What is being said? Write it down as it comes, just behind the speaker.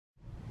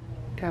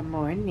Good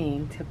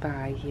morning,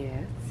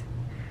 Tobias.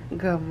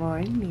 Good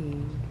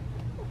morning.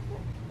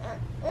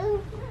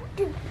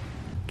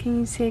 Can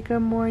you say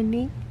good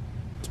morning?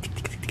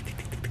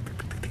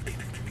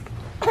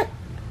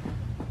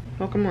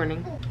 Well, good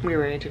morning. We're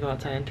ready to go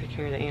outside and take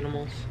care of the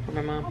animals for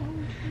my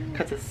mom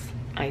because it's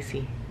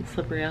icy and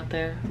slippery out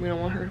there. We don't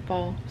want her to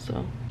fall,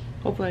 so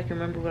hopefully I can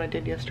remember what I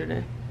did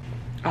yesterday.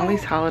 All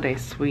these holiday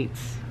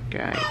sweets,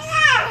 guys.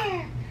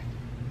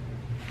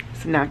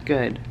 It's not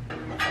good.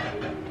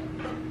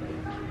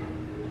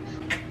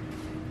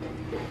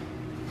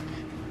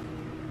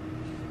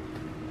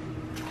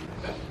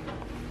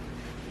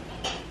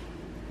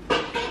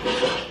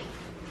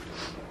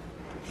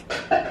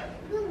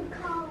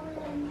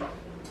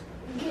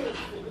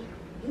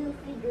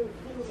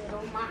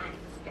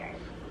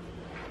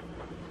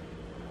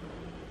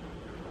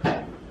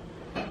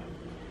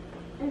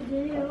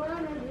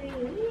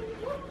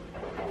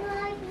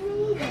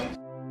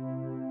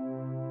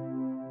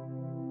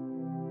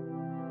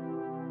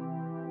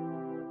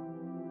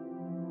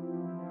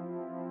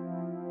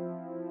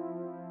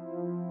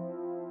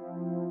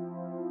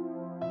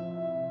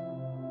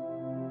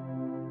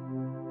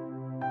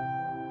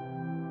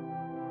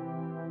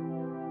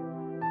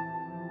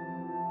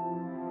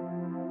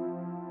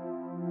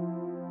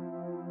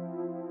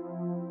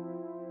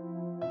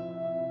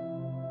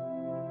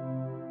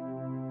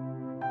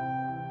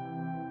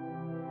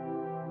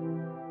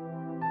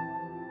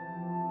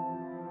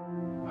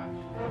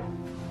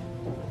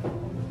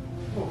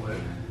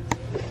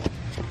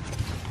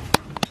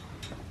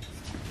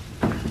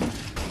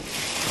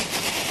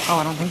 Oh,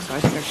 I don't think so. I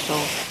think there's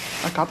still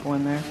a couple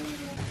in there.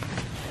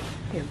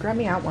 Here, grab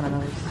me out one of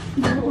those.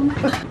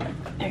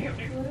 There you go.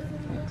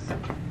 Thanks.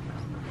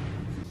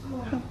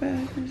 How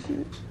bad is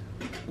it?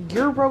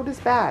 Your road is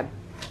bad.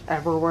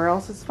 Everywhere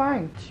else is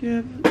fine. Did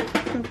you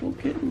have trouble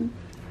getting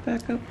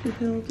back up the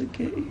hill to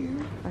get here?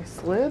 I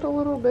slid a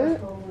little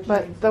bit,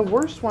 but the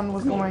worst one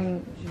was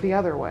going the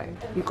other way.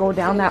 You go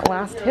down that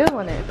last hill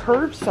and it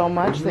curves so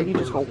much that you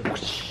just go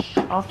whoosh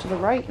off to the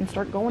right and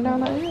start going down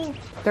that hill.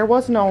 There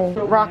was no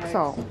rock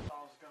salt. I was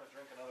gonna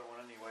drink another one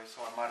anyway,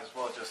 so I might as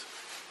well just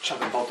chug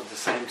them both at the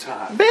same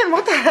time. Ben,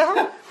 what the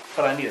hell?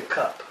 But I need a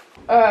cup.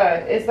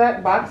 Is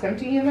that box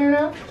empty in there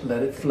now?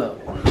 Let it flow.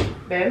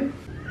 Ben?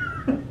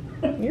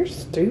 You're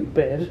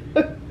stupid.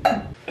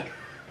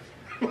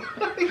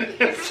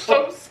 You're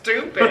so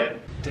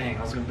stupid. Dang,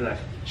 I was gonna be like,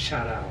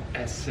 shout out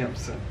S.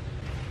 Simpson.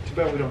 Too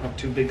bad we don't have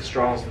two big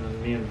straws and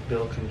then me and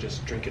Bill can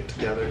just drink it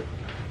together.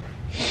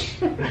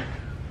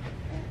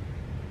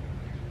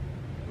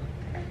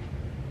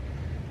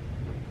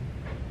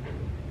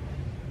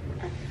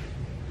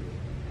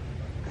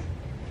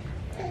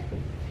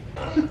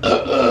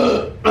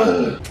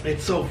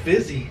 It's so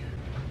fizzy.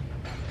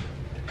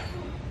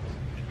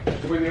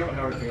 We don't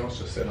have anything else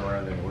just sitting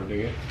around anymore, do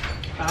you?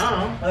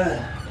 Oh.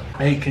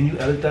 Hey, can you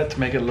edit that to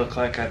make it look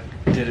like I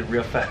did it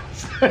real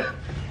fast? Are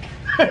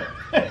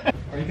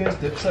you guys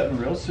dip setting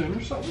real soon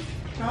or something?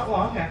 Not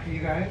long after you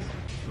guys.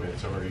 I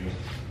mean,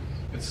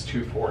 it's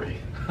 2:40.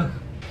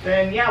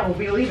 Then yeah, we'll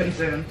be leaving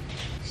soon.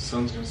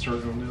 Sun's gonna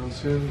start going down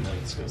soon, and then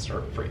it's gonna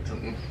start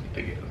freezing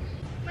again.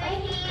 My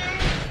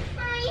hand!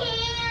 My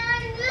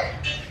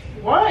hand!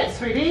 What,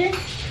 sweetie?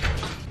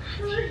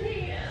 My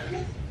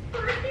hand!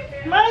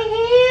 My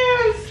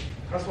hands!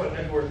 That's what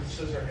Edward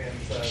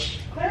Scissorhands says.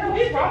 Claire,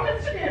 what's wrong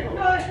with you?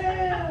 My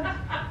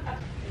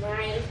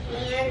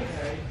hands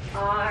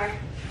are...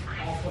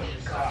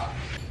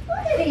 Look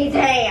at these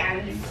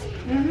hands!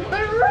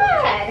 They're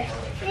red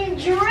and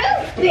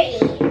droopy!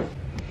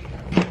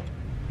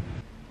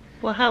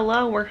 Well,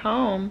 hello, we're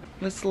home.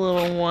 This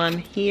little one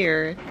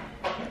here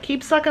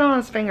keeps sucking on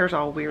his fingers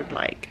all weird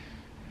like.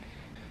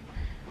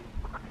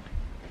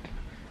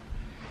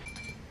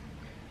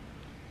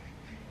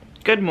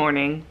 Good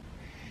morning.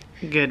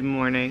 Good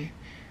morning.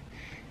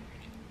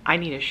 I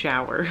need a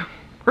shower.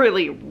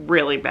 Really,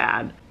 really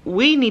bad.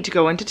 We need to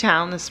go into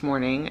town this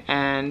morning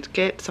and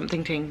get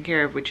something taken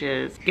care of, which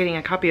is getting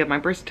a copy of my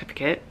birth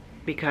certificate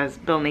because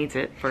Bill needs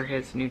it for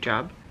his new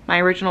job. My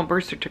original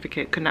birth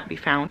certificate could not be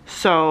found,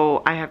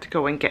 so I have to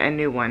go and get a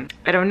new one.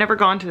 I've never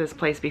gone to this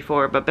place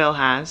before, but Bill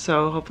has,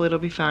 so hopefully it'll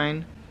be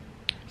fine.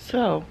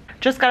 So,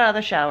 just got out of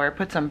the shower,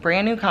 put some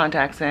brand new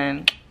contacts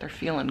in. They're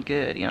feeling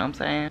good, you know what I'm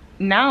saying?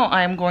 Now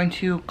I'm going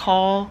to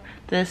call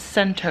this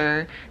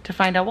center to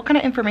find out what kind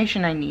of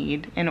information I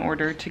need in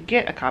order to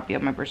get a copy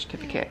of my birth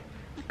certificate.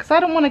 Because I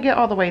don't want to get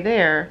all the way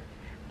there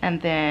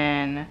and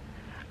then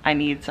I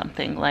need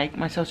something like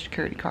my social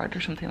security card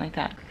or something like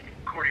that.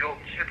 Cordy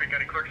Holton, Shipping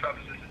County Clerk's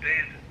Office, this is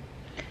Dan.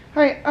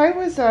 Hi, I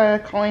was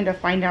calling to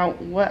find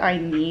out what I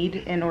need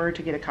in order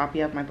to get a copy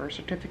of my birth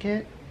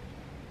certificate.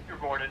 You're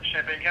born in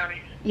Champaign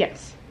County?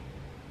 Yes.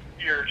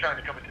 You're trying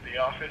to come into the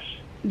office?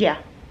 Yeah.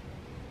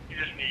 You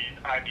just need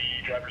ID,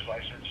 driver's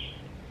license.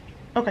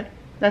 Okay,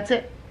 that's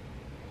it.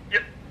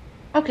 Yep.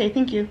 Okay,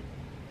 thank you.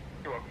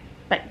 You're welcome.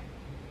 Bye.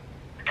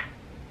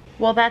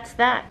 Well, that's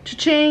that.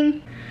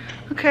 Cha-ching!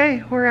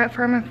 Okay, we're at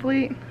Farm and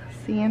Fleet.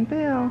 Seeing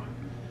Bill.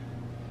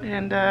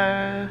 And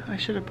I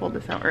should have pulled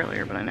this out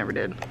earlier, but I never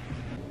did.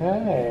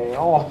 Hey,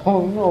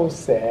 oh, no,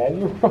 sad.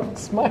 You were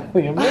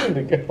smiling a minute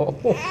ago.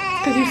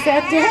 Because you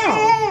sat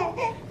down.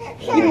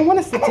 You don't want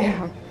to sit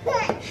down.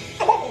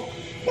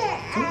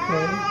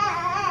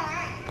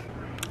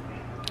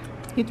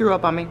 He threw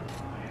up on me.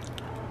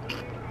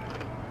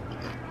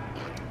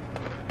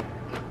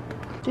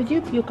 Did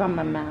you puke on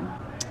my mom?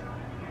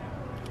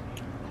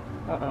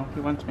 Uh-oh, he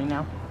wants me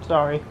now.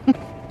 Sorry.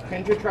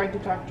 Andrew tried to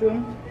talk to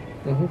him.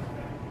 He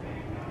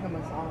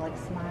was all like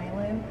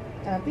smiling.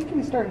 And I think he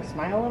was starting to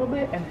smile a little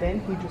bit, and then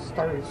he just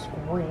started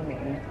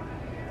screaming.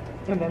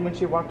 And then when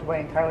she walked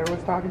away and Tyler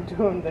was talking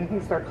to him, then he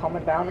started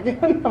calming down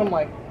again. I'm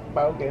like,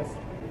 bogus.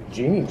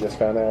 Jeannie just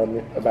found out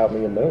about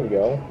me a minute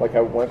ago. Like, I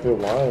went through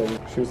the line,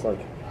 and she was like,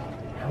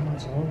 how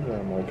much longer?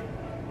 I'm like,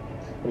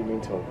 what do you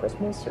mean, till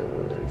Christmas?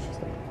 Or she's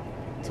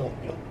like, till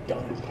you're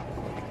done.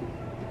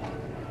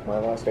 Like, my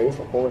last day is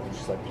the 4th. And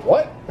she's like,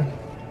 what?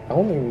 I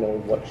don't even know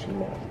what she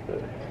meant.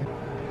 But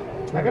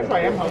I guess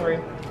I am hungry.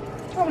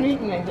 I haven't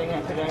eaten anything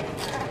yet today.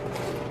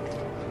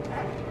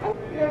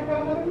 Yeah, I've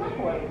got another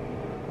microwave.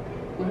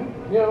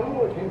 Yeah, I don't know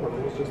where it came from.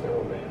 It was just there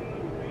one day.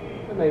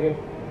 Hey, Megan.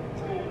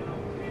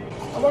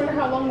 I wonder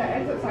how long that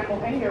exit sign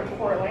will hang here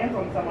before it lands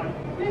on someone.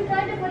 We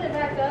tried to put it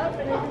back up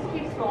and it just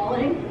keeps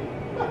falling.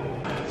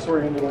 So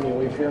we're going to do when you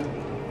leave here?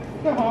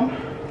 Go home.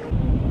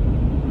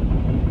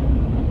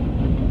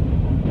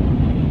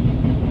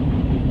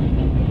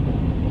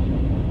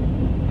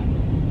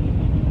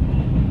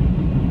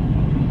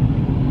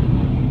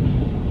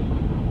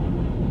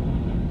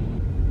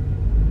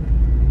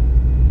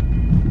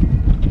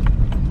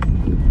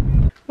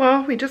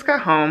 Well, we just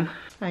got home.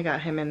 I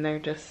got him in there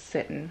just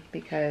sitting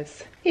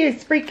because he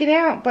was freaking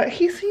out, but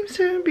he seems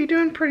to be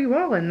doing pretty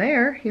well in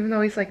there, even though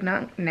he's like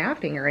not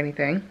napping or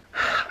anything.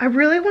 I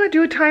really want to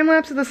do a time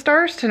lapse of the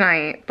stars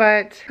tonight,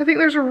 but I think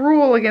there's a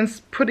rule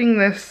against putting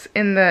this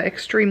in the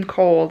extreme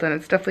cold, and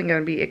it's definitely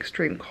going to be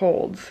extreme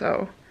cold,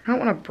 so I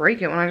don't want to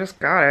break it when I just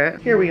got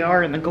it. Here we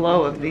are in the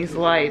glow of these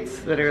lights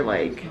that are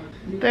like,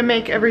 they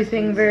make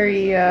everything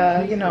very,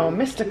 you know,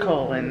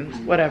 mystical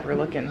and whatever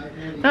looking.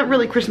 Not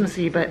really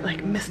Christmassy, but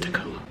like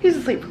mystical. He's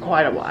asleep for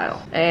quite a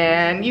while.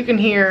 And you can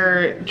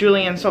hear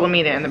Julian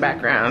Solomita in the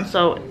background,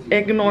 so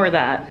ignore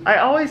that. I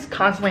always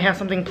constantly have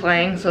something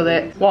playing so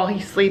that while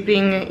he's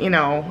sleeping, you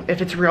know, if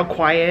it's real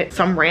quiet,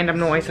 some random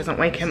noise doesn't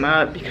wake him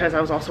up, because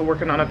I was also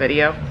working on a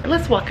video.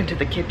 Let's walk into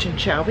the kitchen,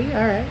 shall we?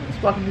 All right,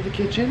 let's walk into the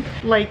kitchen.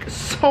 Like,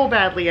 so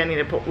badly I need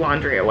to put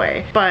laundry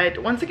away. But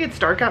once it gets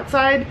dark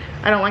outside,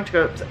 I don't like to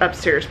go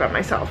upstairs by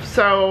myself.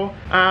 So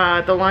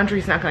the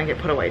laundry's not gonna get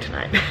put away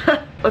tonight.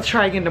 Let's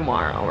try again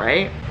tomorrow,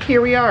 right? Here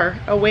we are,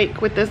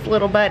 awake with this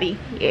little buddy.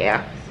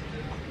 Yeah.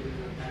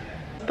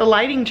 The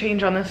lighting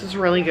change on this is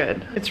really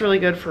good. It's really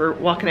good for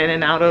walking in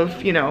and out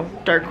of, you know,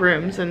 dark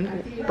rooms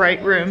and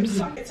bright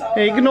rooms.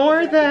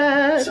 Ignore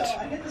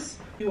that.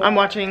 I'm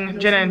watching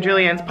Jenna and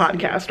Julian's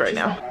podcast right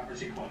now.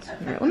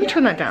 Right, let me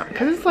turn that down,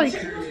 because it's like,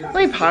 let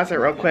me pause it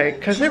real quick,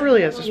 because it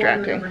really is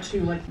distracting.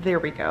 There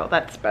we go,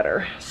 that's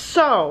better.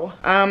 So,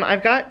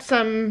 I've got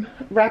some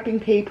wrapping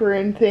paper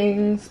and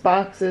things,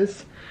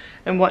 boxes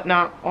and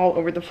whatnot all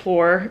over the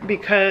floor,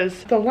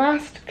 because the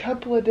last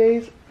couple of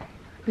days,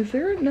 is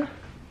there enough?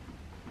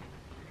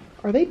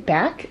 Are they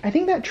back? I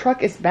think that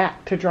truck is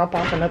back to drop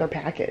off another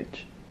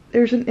package.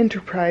 There's an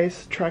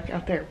Enterprise truck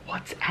out there.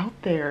 What's out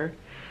there?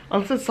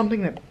 Unless it's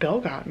something that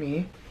Bill got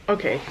me.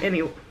 Okay,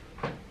 anyway.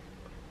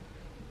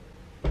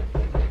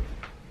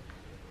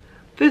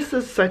 This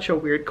is such a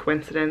weird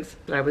coincidence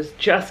that I was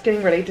just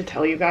getting ready to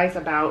tell you guys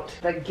about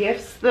the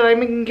gifts that I've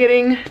been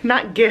getting.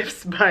 Not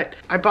gifts, but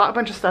I bought a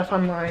bunch of stuff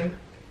online.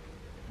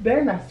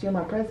 Better not steal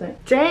my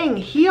present. Dang,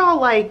 he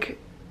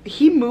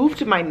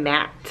moved my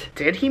mat.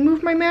 Did he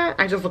move my mat?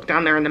 I just looked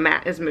down there and the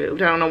mat is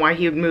moved. I don't know why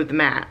he would move the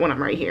mat when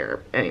I'm right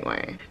here.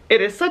 Anyway,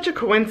 it is such a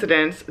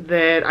coincidence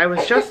that I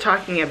was just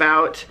talking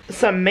about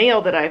some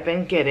mail that I've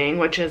been getting,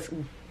 which is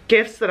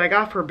gifts that I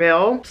got for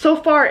Bill. So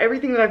far,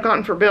 everything that I've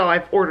gotten for Bill,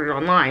 I've ordered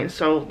online,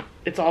 so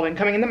it's all been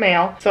coming in the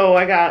mail. So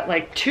I got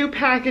like 2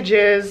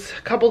 packages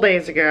a couple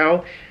days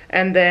ago,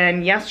 and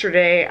then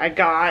yesterday I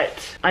got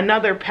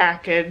another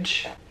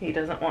package. He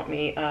doesn't want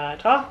me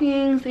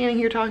standing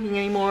here talking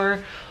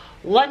anymore.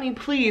 Let me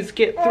please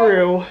get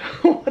through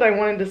what I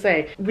wanted to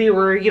say. We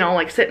were, you know,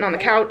 like sitting on the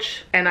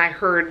couch, and I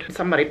heard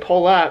somebody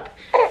pull up,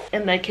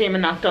 and they came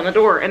and knocked on the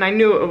door, and I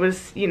knew it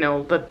was, you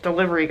know, the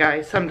delivery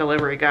guy, some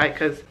delivery guy,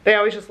 because they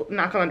always just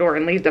knock on the door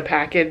and leave the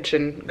package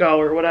and go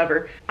or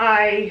whatever.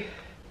 I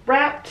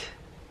wrapped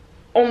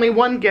only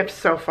 1 gift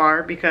so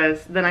far,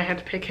 because then I had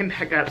to pick him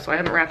back up, so I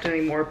haven't wrapped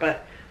anymore,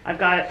 but I've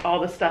got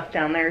all the stuff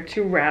down there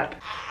to wrap.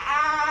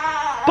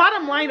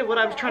 Bottom line of what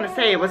I was trying to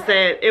say was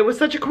that it was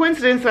such a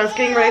coincidence that I was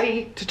getting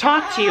ready to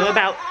talk to you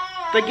about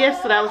the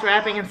gifts that I was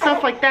wrapping and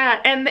stuff like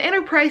that, and the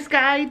Enterprise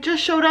guy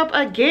just showed up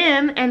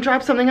again and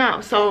dropped something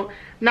off. So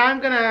now I'm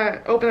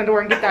gonna open the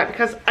door and get that,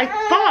 because I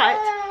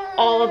thought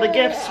all of the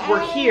gifts were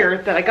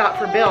here that I got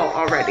for Bill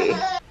already.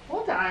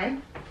 Hold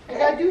on, I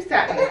gotta do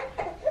something.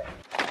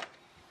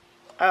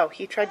 Oh,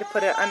 he tried to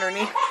put it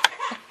underneath.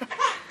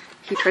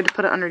 He tried to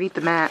put it underneath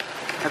the mat.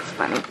 That's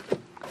funny.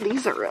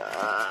 These are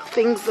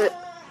things that,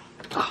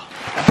 oh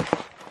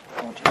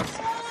jeez.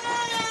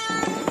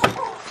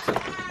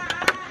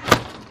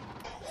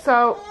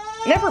 So,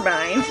 never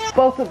mind.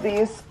 Both of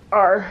these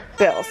are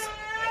Bill's.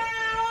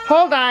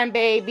 Hold on,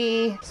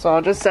 baby. So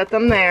I'll just set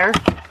them there.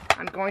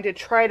 I'm going to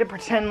try to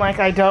pretend like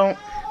I don't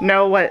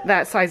know what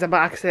that size of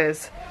box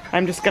is.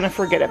 I'm just gonna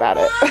forget about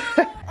it.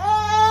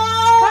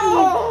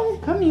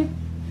 Come here.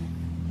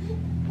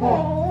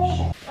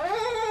 Oh.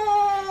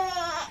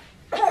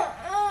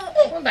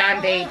 Hold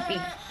on, baby.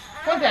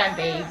 Hold on,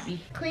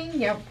 baby. Clean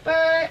your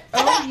butt.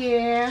 Oh,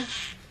 yeah.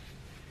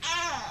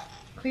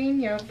 Clean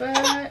your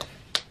butt.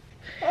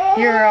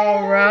 You're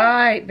all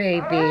right,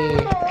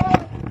 baby.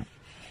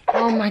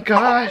 Oh, my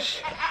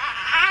gosh.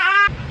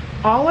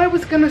 All I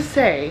was gonna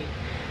say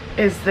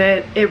is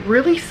that it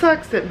really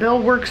sucks that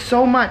Bill works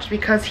so much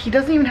because he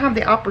doesn't even have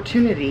the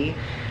opportunity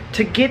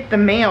to get the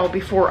mail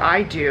before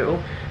I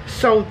do,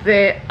 so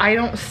that I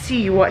don't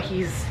see what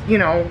he's, you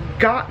know,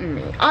 gotten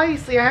me.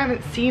 Obviously, I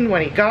haven't seen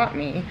what he got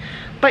me,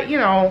 but you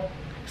know,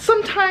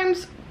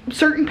 sometimes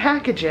certain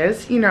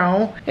packages, you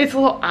know, it's a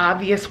little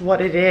obvious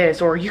what it is,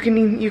 or you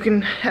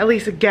can at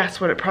least guess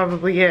what it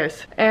probably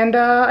is. And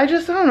I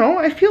don't know,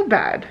 I feel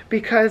bad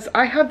because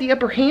I have the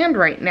upper hand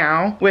right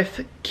now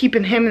with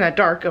keeping him in the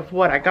dark of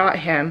what I got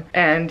him,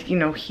 and you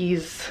know,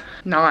 he's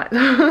not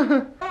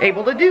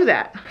able to do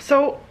that.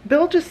 So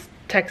Bill just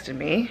texted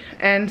me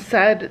and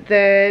said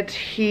that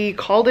he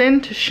called in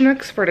to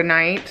Schnucks for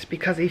tonight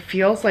because he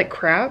feels like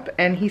crap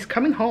and he's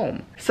coming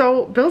home.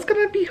 So Bill's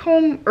gonna be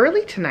home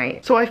early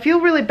tonight. So I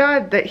feel really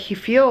bad that he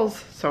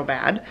feels so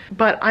bad,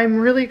 but I'm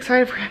really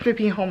excited for him to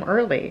be home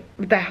early.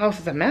 The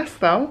house is a mess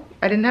though.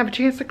 I didn't have a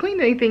chance to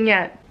clean anything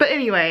yet. But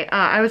anyway,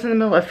 I was in the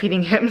middle of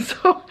feeding him,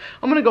 so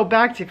I'm gonna go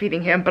back to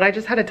feeding him, but I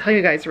just had to tell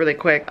you guys really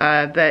quick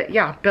that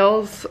yeah,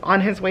 Bill's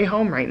on his way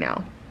home right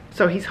now.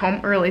 So he's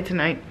home early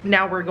tonight.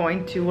 Now we're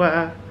going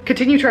to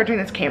continue charging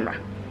this camera.